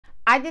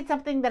I did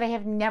something that I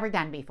have never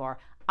done before.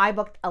 I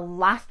booked a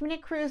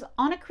last-minute cruise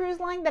on a cruise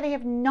line that I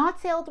have not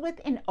sailed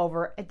with in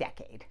over a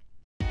decade.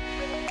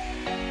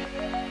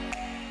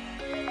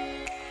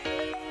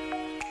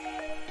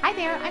 Hi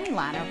there, I'm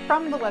Ilana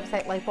from the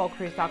website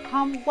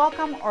lifewellcruise.com.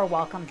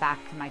 Welcome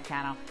back to my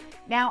channel.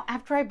 Now,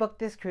 after I booked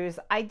this cruise,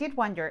 I did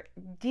wonder,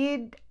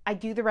 did I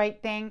do the right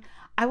thing?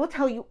 I will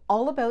tell you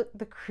all about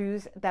the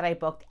cruise that I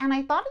booked, and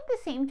I thought at the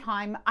same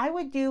time I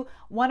would do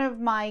one of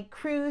my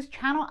cruise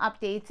channel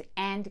updates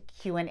and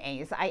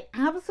Q&As. I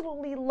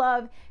absolutely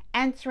love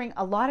answering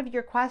a lot of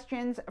your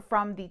questions,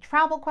 from the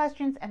travel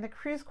questions and the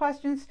cruise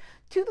questions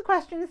to the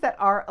questions that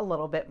are a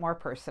little bit more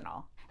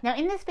personal. Now,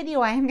 in this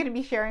video, I am going to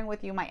be sharing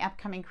with you my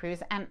upcoming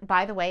cruise. And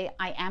by the way,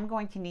 I am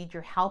going to need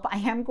your help. I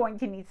am going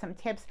to need some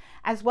tips,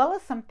 as well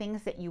as some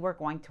things that you are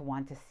going to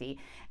want to see.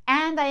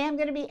 And I am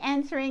going to be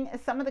answering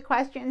some of the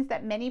questions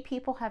that many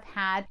people have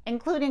had,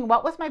 including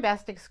what was my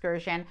best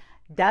excursion?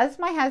 Does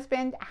my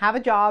husband have a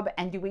job?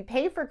 And do we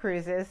pay for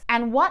cruises?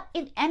 And what,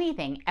 if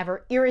anything,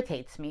 ever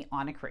irritates me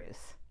on a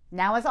cruise?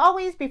 Now, as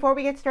always, before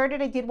we get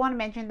started, I did want to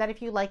mention that if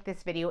you like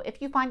this video,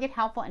 if you find it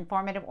helpful,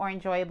 informative, or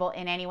enjoyable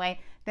in any way,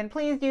 then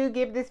please do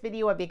give this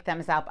video a big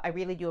thumbs up. I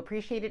really do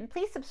appreciate it. And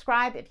please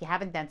subscribe if you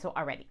haven't done so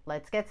already.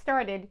 Let's get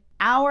started.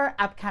 Our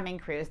upcoming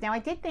cruise. Now, I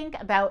did think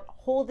about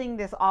holding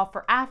this off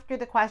for after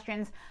the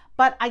questions,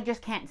 but I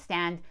just can't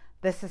stand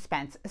the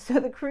suspense. So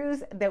the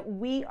cruise that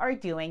we are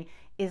doing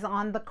is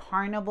on the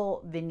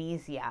Carnival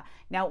Venezia.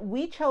 Now,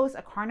 we chose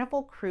a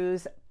Carnival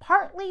cruise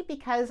partly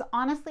because,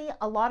 honestly,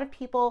 a lot of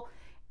people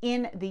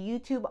in the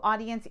YouTube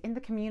audience, in the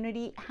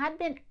community, had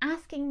been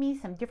asking me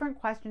some different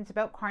questions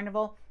about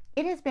Carnival.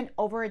 It has been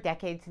over a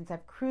decade since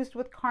I've cruised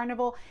with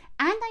Carnival,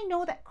 and I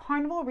know that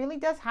Carnival really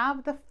does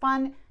have the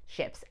fun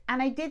ships, and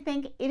I did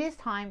think it is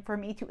time for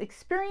me to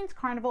experience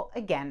Carnival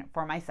again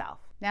for myself.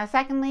 Now,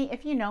 secondly,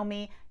 if you know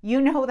me,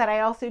 you know that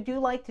I also do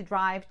like to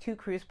drive to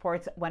cruise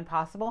ports when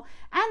possible,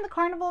 and the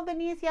Carnival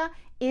Venezia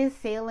is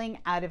sailing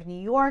out of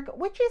New York,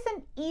 which is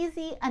an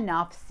easy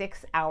enough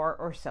 6-hour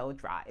or so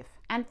drive.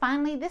 And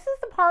finally, this is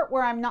the part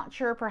where I'm not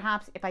sure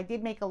perhaps if I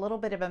did make a little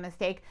bit of a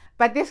mistake,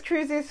 but this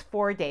cruise is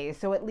 4 days.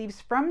 So it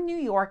leaves from New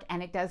York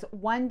and it does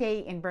 1 day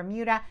in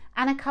Bermuda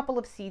and a couple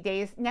of sea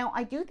days. Now,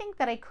 I do think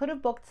that I could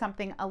have booked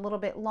something a little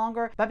bit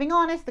longer, but being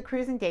honest, the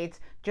cruise and dates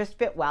just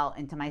fit well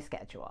into my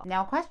schedule.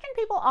 Now, a question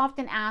people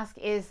often ask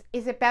is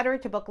it better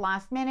to book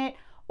last minute,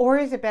 or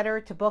is it better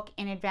to book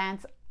in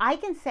advance? I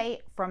can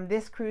say from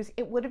this cruise,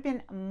 it would have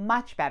been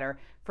much better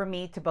for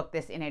me to book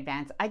this in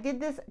advance. I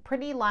did this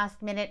pretty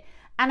last minute,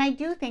 and I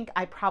do think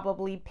I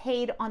probably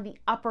paid on the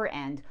upper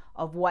end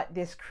of what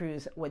this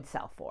cruise would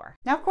sell for.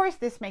 Now, of course,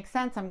 this makes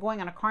sense. I'm going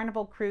on a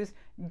Carnival cruise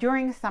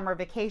during summer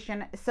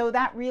vacation, so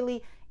that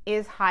really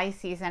is high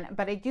season,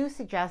 but I do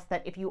suggest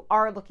that if you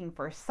are looking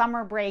for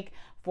summer break,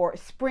 for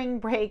spring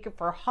break,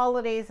 for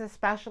holidays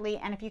especially,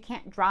 and if you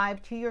can't drive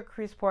to your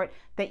cruise port,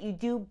 that you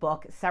do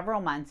book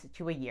several months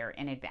to a year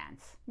in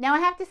advance. Now,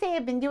 I have to say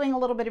I've been doing a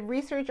little bit of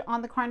research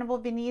on the Carnival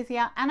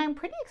Venezia, and I'm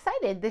pretty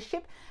excited. The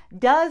ship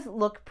does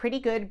look pretty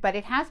good, but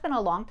it has been a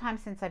long time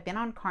since I've been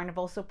on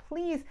Carnival, so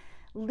please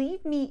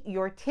leave me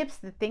your tips,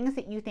 the things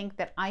that you think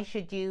that I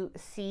should do.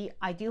 See,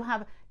 I do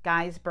have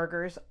Guy's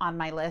Burgers on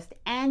my list,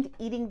 and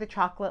eating the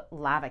chocolate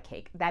lava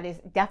cake. That is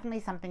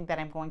definitely something that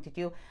I'm going to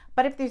do.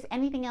 But if there's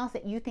anything else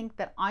that you think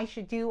that I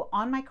should do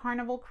on my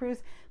Carnival cruise,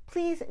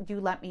 please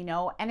do let me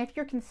know. And if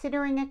you're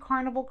considering a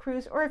Carnival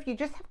cruise, or if you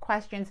just have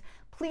questions,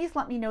 please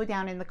let me know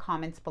down in the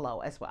comments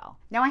below as well.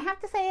 Now, I have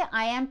to say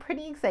I am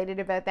pretty excited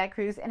about that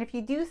cruise, and if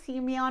you do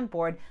see me on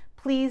board,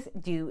 please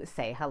do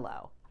say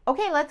hello.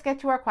 Okay, let's get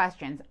to our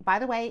questions. By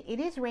the way, it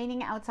is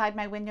raining outside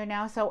my window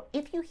now, so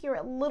if you hear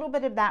a little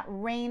bit of that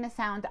rain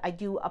sound, I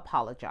do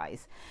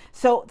apologize.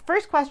 So the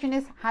first question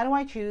is, how do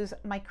I choose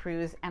my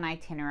cruise and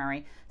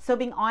itinerary? So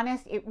being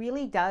honest, it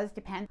really does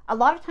depend. A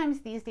lot of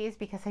times these days,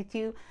 because I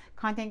do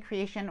content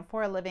creation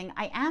for a living,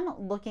 I am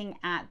looking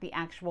at the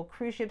actual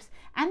cruise ships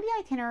and the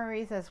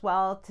itineraries as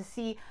well to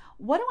see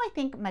what do I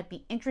think might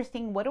be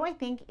interesting, what do I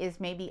think is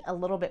maybe a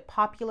little bit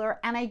popular,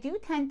 and I do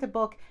tend to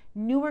book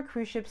newer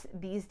cruise ships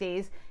these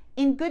days,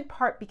 in good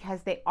part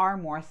because they are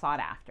more sought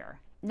after.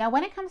 Now,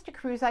 when it comes to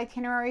cruise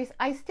itineraries,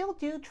 I still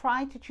do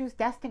try to choose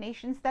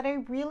destinations that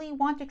I really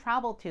want to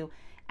travel to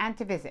and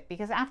to visit,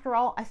 because after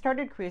all, I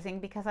started cruising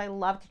because I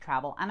love to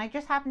travel, and I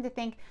just happen to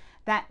think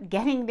that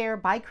getting there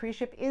by cruise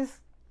ship is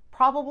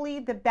probably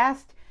the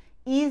best,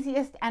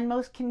 easiest, and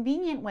most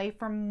convenient way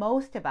for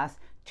most of us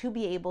to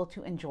be able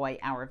to enjoy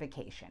our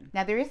vacation.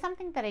 Now, there is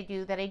something that I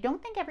do that I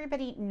don't think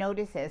everybody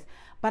notices,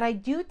 but I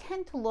do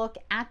tend to look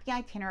at the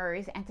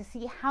itineraries and to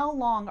see how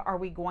long are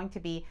we going to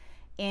be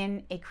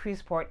in a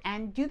cruise port,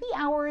 and do the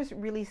hours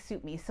really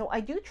suit me? So I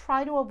do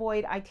try to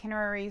avoid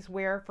itineraries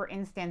where, for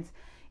instance,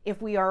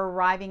 if we are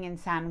arriving in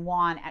San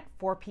Juan at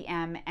 4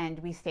 p.m. and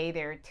we stay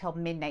there till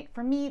midnight,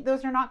 for me,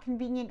 those are not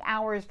convenient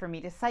hours for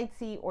me to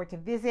sightsee or to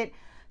visit.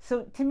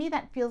 So to me,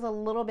 that feels a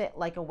little bit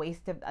like a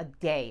waste of a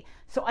day.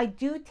 So I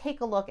do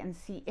take a look and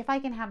see if I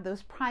can have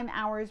those prime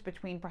hours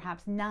between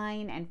perhaps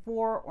 9 and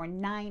 4 or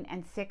 9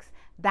 and 6.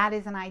 That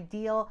is an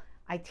ideal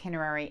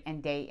itinerary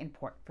and day in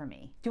port for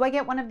me. Do I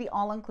get one of the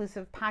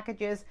all-inclusive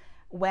packages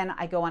when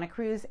I go on a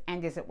cruise,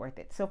 and is it worth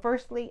it? So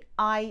firstly,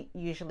 I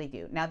usually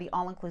do. Now the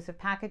all-inclusive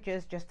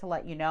packages, just to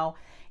let you know,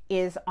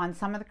 is on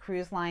some of the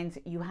cruise lines,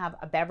 you have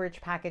a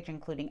beverage package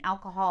including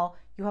alcohol,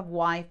 you have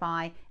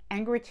Wi-Fi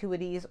and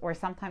gratuities, or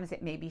sometimes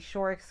it may be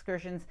shore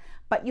excursions,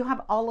 but you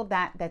have all of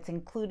that that's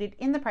included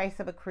in the price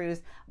of a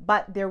cruise,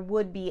 but there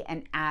would be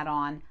an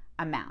add-on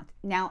amount.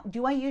 Now,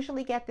 do I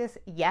usually get this?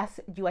 Yes.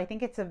 Do I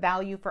think it's a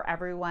value for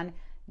everyone?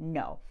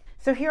 No.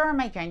 So here are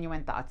my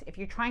genuine thoughts. If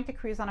you're trying to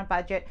cruise on a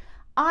budget,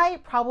 I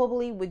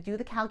probably would do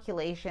the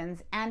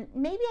calculations and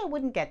maybe I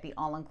wouldn't get the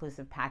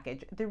all-inclusive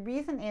package. The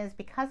reason is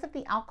because of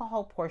the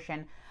alcohol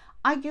portion,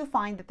 I do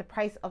find that the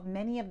price of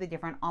many of the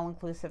different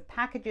all-inclusive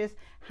packages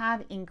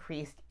have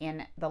increased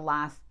in the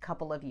last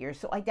couple of years.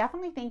 So I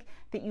definitely think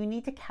that you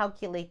need to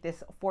calculate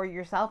this for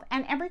yourself,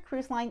 and every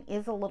cruise line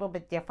is a little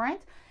bit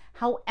different.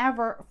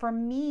 However, for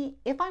me,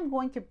 if I'm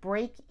going to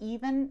break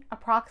even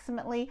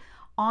approximately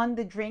on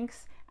the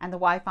drinks and the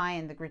Wi-Fi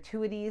and the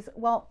gratuities,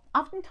 well,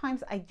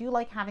 oftentimes I do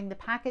like having the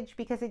package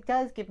because it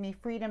does give me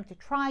freedom to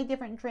try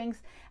different drinks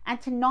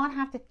and to not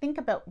have to think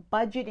about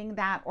budgeting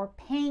that or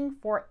paying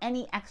for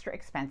any extra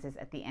expenses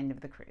at the end of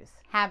the cruise.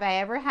 Have I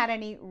ever had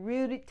any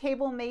rude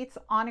table mates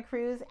on a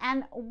cruise?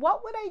 And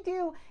what would I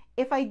do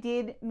if I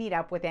did meet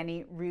up with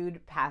any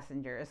rude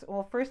passengers?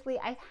 Well, firstly,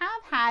 I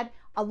have had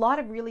a lot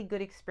of really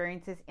good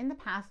experiences in the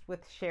past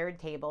with shared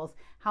tables.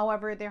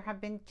 However, there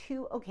have been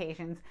 2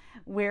 occasions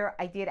where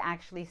I did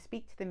actually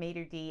speak to the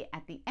maitre d'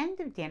 at the end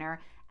of dinner,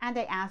 and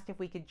I asked if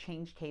we could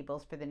change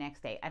tables for the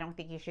next day. I don't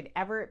think you should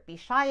ever be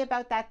shy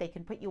about that. They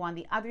can put you on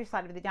the other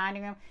side of the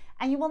dining room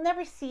and you will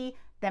never see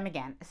them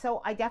again.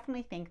 So I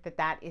definitely think that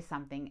that is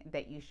something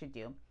that you should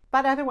do.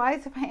 But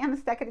otherwise, if I am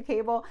stuck at a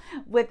table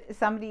with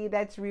somebody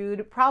that's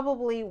rude,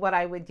 probably what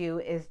I would do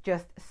is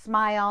just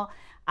smile,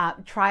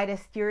 try to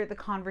steer the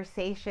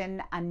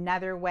conversation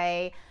another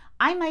way.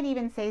 I might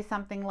even say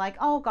something like,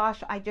 oh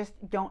gosh, I just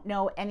don't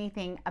know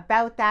anything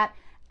about that,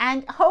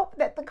 and hope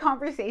that the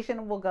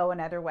conversation will go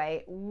another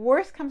way.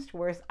 Worst comes to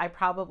worst, I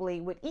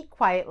probably would eat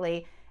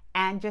quietly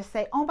and just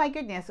say, oh my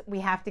goodness, we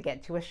have to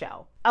get to a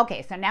show.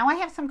 Okay, so now I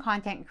have some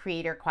content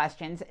creator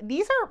questions.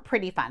 These are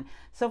pretty fun.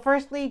 So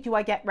firstly, do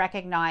I get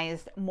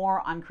recognized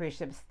more on cruise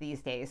ships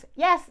these days?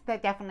 Yes,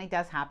 that definitely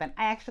does happen.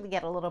 I actually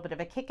get a little bit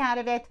of a kick out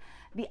of it.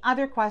 The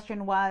other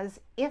question was,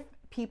 if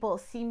people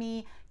see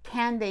me,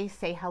 can they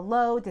say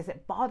hello? Does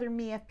it bother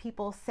me if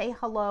people say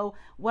hello?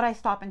 Would I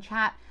stop and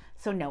chat?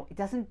 So no, it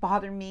doesn't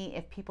bother me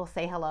if people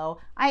say hello.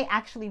 I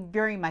actually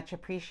very much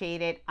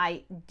appreciate it.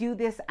 I do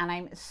this and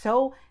I'm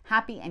so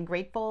happy and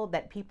grateful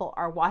that people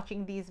are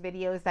watching these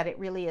videos that it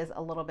really is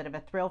a little bit of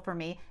a thrill for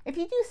me. If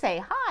you do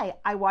say, hi,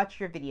 I watch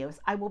your videos,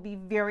 I will be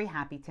very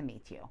happy to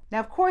meet you. Now,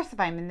 of course, if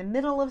I'm in the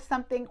middle of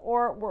something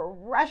or we're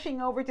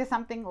rushing over to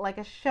something like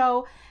a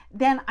show,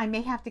 then I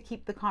may have to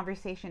keep the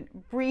conversation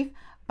brief,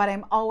 but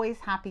I'm always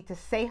happy to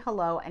say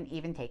hello and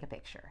even take a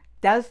picture.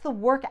 Does the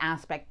work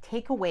aspect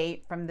take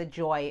away from the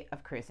joy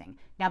of cruising?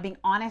 Now, being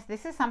honest,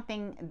 this is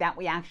something that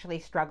we actually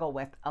struggle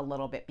with a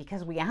little bit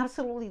because we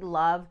absolutely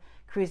love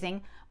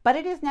cruising, but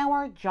it is now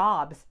our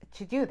jobs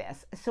to do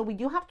this. So we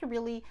do have to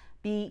really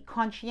be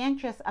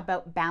conscientious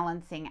about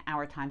balancing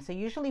our time. So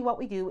usually what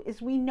we do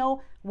is we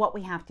know what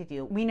we have to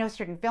do. We know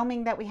certain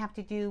filming that we have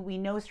to do. We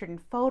know certain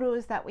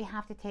photos that we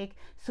have to take.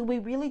 So we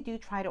really do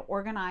try to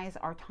organize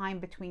our time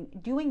between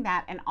doing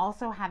that and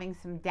also having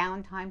some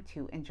downtime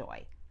to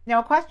enjoy. Now,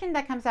 a question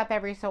that comes up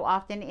every so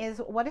often is,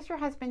 what does your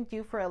husband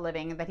do for a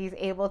living that he's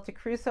able to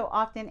cruise so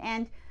often?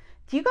 And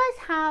do you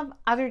guys have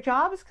other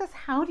jobs? Because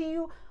how do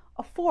you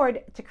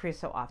afford to cruise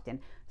so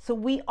often? So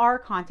we are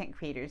content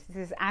creators.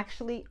 This is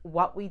actually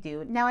what we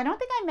do. Now, I don't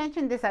think I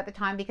mentioned this at the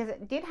time because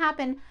it did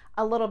happen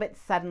a little bit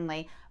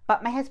suddenly,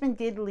 but my husband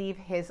did leave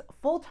his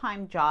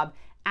full-time job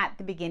at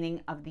the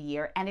beginning of the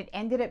year, and it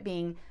ended up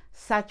being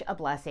such a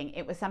blessing.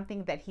 It was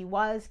something that he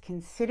was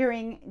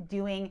considering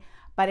doing,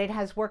 but it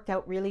has worked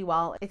out really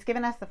well. It's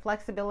given us the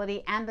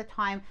flexibility and the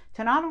time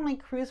to not only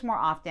cruise more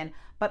often,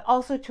 but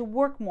also to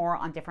work more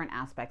on different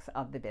aspects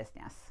of the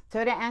business.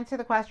 So to answer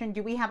the question,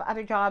 do we have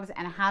other jobs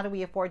and how do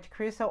we afford to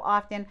cruise so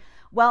often?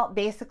 Well,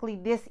 basically,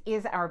 this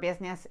is our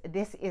business.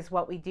 This is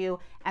what we do.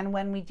 And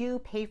when we do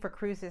pay for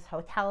cruises,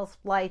 hotels,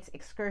 flights,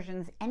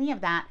 excursions, any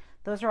of that,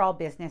 those are all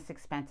business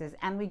expenses.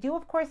 And we do,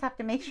 of course, have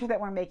to make sure that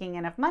we're making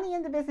enough money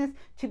in the business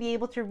to be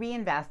able to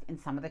reinvest in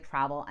some of the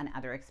travel and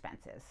other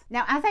expenses.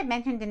 Now, as I've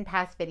mentioned in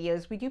past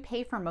videos, we do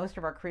pay for most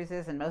of our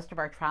cruises and most of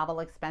our travel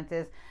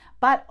expenses.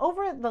 But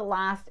over the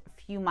last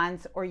few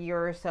months or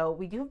year or so,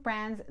 we do have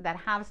brands that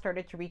have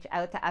started to reach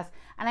out to us.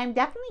 And I'm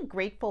definitely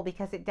grateful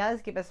because it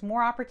does give us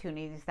more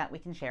opportunities that we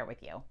can share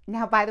with you.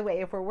 Now, by the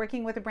way, if we're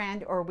working with a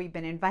brand or we've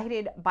been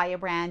invited by a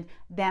brand,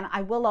 then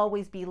I will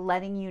always be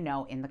letting you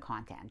know in the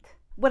content.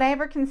 Would I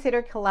ever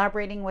consider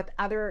collaborating with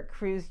other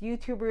cruise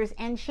YouTubers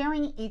and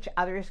sharing each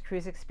other's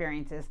cruise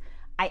experiences?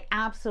 I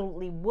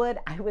absolutely would.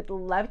 I would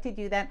love to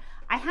do that.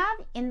 I have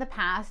in the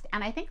past,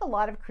 and I think a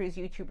lot of cruise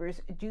YouTubers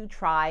do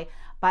try,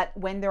 but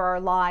when there are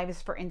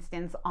lives, for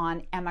instance,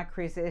 on Emma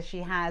Cruises, she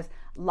has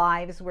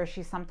lives where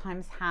she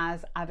sometimes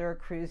has other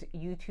cruise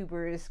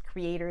YouTubers,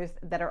 creators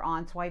that are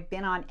on. So I've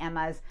been on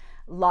Emma's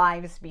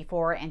lives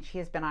before, and she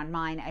has been on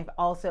mine. I've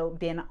also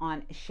been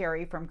on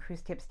Sherry from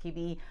Cruise Tips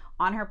TV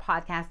on her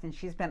podcast, and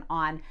she's been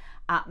on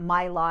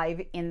my live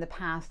in the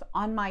past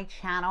on my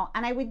channel.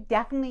 And I would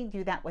definitely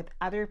do that with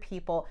other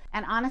people.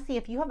 And honestly,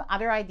 if you have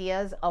other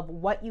ideas of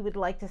what you would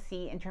like to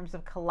see in terms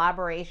of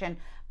collaboration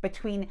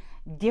between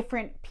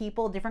different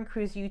people, different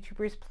cruise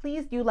YouTubers,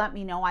 please do let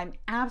me know. I'm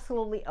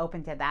absolutely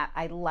open to that.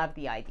 I love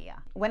the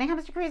idea. When it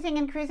comes to cruising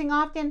and cruising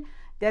often,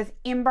 does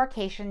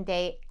embarkation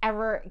day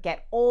ever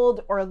get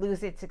old or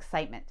lose its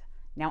excitement?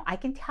 Now, I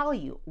can tell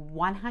you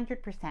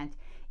 100%,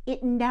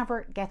 it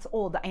never gets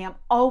old. I am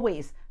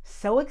always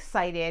so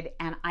excited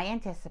and I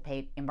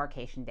anticipate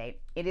embarkation day.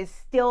 It is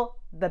still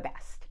the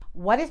best.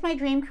 What is my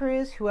dream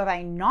cruise? Who have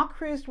I not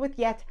cruised with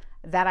yet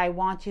that I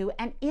want to?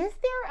 And is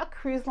there a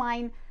cruise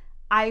line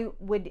I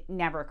would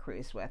never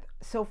cruise with?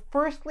 So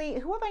firstly,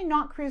 who have I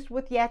not cruised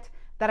with yet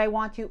that I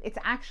want to? It's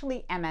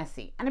actually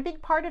MSC. And a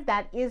big part of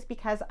that is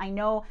because I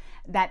know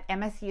that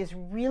MSC is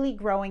really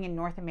growing in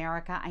North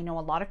America. I know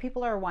a lot of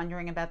people are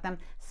wondering about them.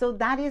 So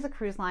that is a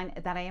cruise line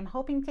that I am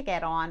hoping to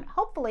get on,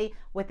 hopefully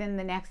within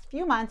the next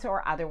few months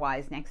or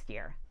otherwise next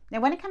year. Now,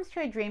 when it comes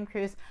to a dream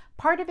cruise,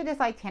 part of it is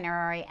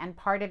itinerary and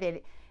part of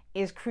it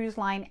is cruise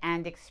line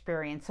and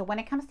experience. So when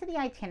it comes to the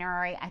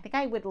itinerary, I think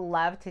I would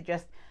love to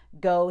just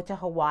go to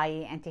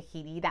Hawaii and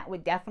Tahiti. That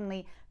would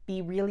definitely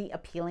be really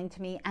appealing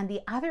to me. And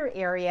the other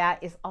area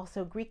is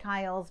also Greek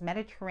Isles,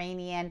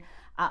 Mediterranean,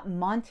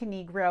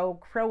 Montenegro,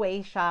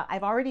 Croatia.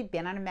 I've already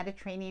been on a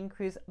Mediterranean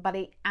cruise, but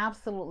I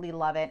absolutely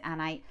love it.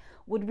 And I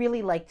would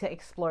really like to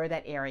explore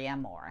that area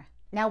more.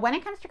 Now, when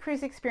it comes to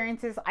cruise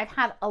experiences, I've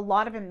had a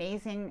lot of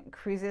amazing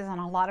cruises on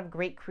a lot of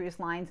great cruise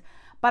lines,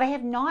 but I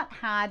have not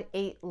had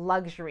a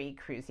luxury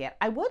cruise yet.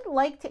 I would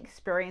like to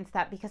experience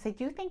that because I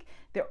do think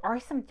there are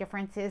some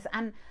differences,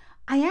 and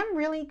I am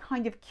really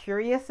kind of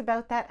curious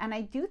about that. And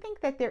I do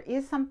think that there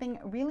is something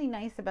really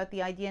nice about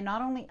the idea,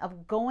 not only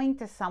of going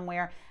to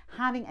somewhere,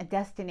 having a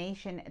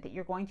destination that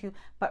you're going to,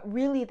 but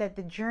really that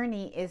the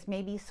journey is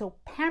maybe so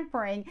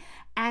pampering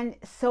and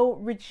so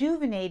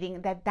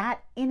rejuvenating that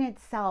that in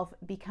itself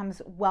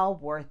becomes well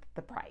worth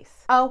the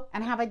price. Oh,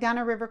 and have I done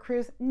a river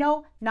cruise?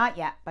 No, not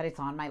yet, but it's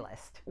on my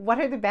list. What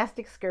are the best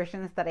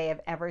excursions that I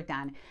have ever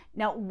done?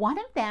 Now, one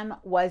of them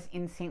was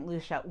in St.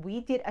 Lucia.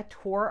 We did a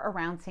tour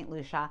around St.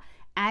 Lucia,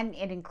 and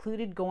it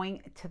included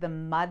going to the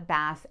mud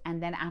baths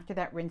and then after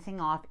that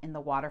rinsing off in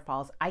the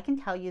waterfalls. I can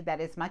tell you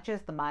that as much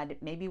as the mud,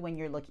 maybe when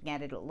you're looking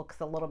at it, it looks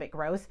a little bit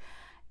gross,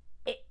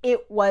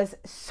 it was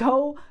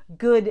so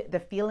good, the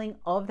feeling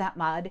of that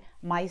mud.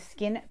 My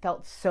skin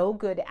felt so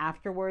good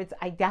afterwards.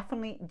 I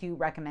definitely do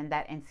recommend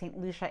that, and St.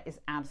 Lucia is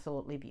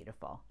absolutely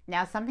beautiful.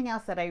 Now, something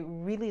else that I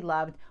really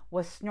loved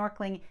was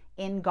snorkeling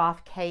in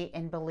Gough Cay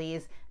in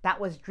Belize. That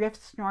was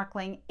drift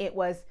snorkeling. It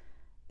was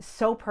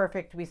so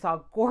perfect. We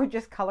saw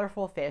gorgeous,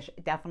 colorful fish.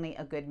 Definitely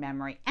a good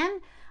memory. And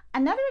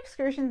another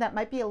excursion that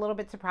might be a little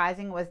bit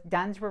surprising was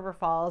Dunn's River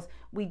Falls.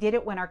 We did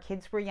it when our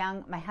kids were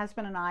young. My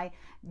husband and I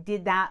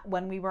did that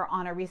when we were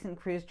on a recent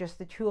cruise, just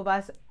the two of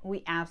us.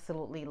 We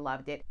absolutely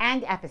loved it.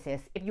 And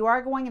Ephesus. If you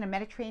are going on a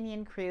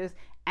Mediterranean cruise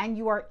and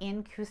you are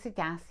in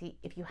Kusadasi,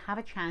 if you have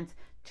a chance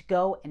to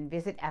go and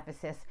visit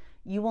Ephesus,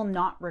 you will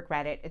not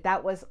regret it.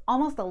 That was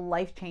almost a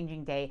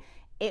life-changing day.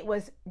 It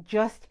was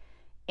just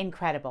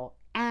incredible.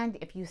 And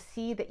if you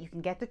see that you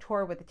can get the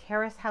tour with the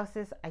terrace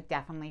houses, I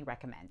definitely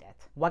recommend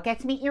it. What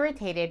gets me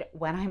irritated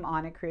when I'm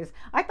on a cruise?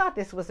 I thought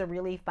this was a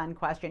really fun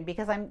question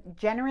because I'm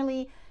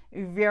generally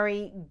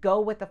very go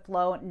with the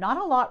flow. Not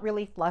a lot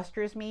really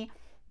flusters me,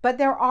 but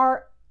there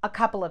are a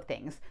couple of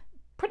things.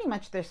 Pretty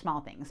much they're small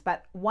things,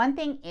 but one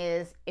thing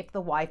is if the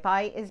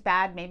Wi-Fi is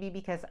bad, maybe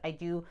because I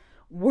do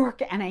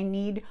work and I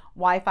need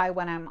Wi-Fi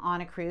when I'm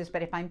on a cruise,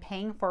 but if I'm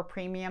paying for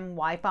premium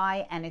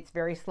Wi-Fi and it's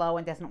very slow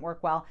and doesn't work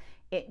well,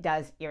 it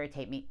does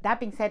irritate me. That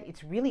being said,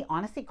 it's really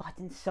honestly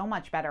gotten so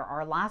much better.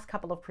 Our last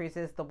couple of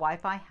cruises, the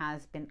Wi-Fi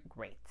has been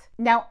great.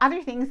 Now,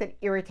 other things that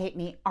irritate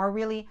me are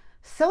really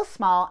so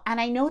small,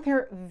 and I know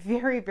they're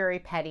very, very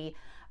petty,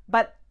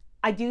 but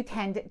I do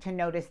tend to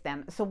notice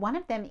them. So one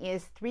of them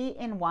is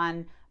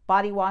 3-in-1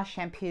 body wash,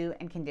 shampoo,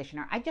 and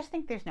conditioner. I just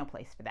think there's no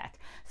place for that.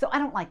 So I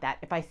don't like that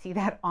if I see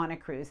that on a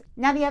cruise.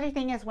 Now, the other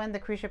thing is when the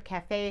cruise ship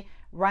cafe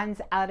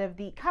runs out of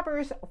the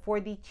covers for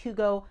the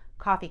to-go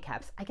coffee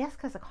cups. I guess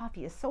because the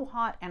coffee is so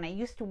hot, and I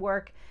used to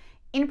work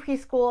in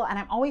preschool, and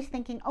I'm always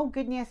thinking, oh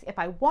goodness, if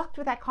I walked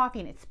with that coffee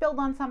and it spilled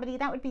on somebody,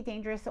 that would be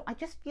dangerous. So I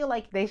just feel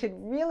like they should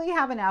really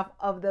have enough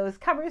of those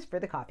covers for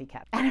the coffee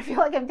cup. And I feel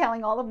like I'm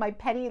telling all of my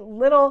petty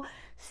little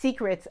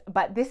secrets,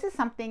 but this is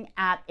something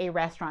at a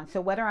restaurant.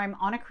 So whether I'm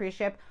on a cruise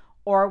ship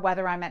or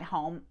whether I'm at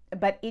home,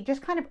 but it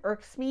just kind of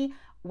irks me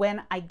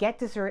when I get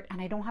dessert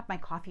and I don't have my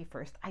coffee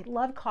first. I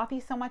love coffee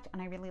so much,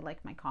 and I really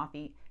like my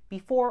coffee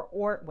before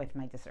or with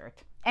my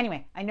dessert.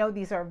 Anyway, I know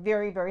these are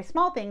very, very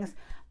small things,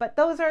 but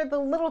those are the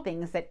little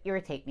things that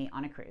irritate me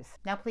on a cruise.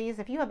 Now, please,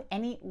 if you have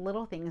any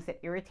little things that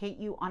irritate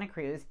you on a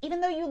cruise, even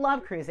though you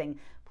love cruising,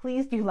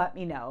 please do let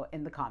me know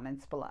in the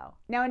comments below.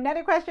 Now,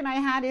 another question I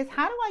had is,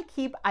 how do I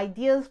keep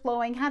ideas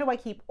flowing? How do I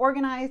keep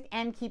organized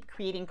and keep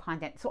creating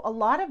content? So a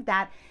lot of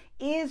that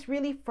is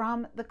really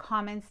from the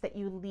comments that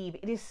you leave.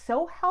 It is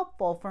so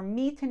helpful for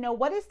me to know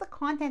what is the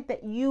content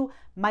that you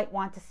might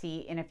want to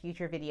see in a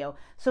future video.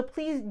 So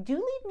please do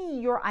leave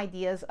me your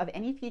ideas of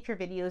any future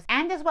videos,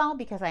 and as well,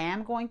 because I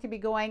am going to be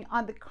going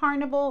on the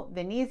Carnival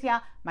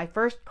Venezia, my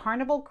first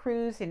Carnival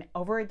cruise in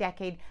over a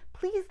decade,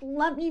 please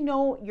let me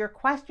know your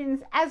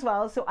questions as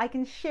well so I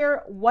can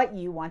share what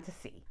you want to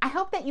see. I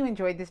hope that you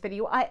enjoyed this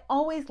video. I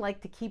always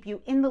like to keep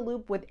you in the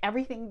loop with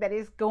everything that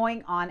is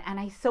going on, and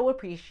I so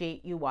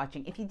appreciate you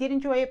watching. If you did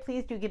enjoy it,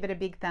 please do give it a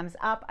big thumbs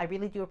up. I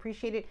really do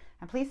appreciate it,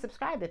 and please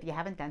subscribe if you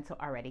haven't done so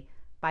already.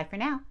 Bye for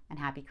now, and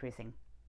happy cruising.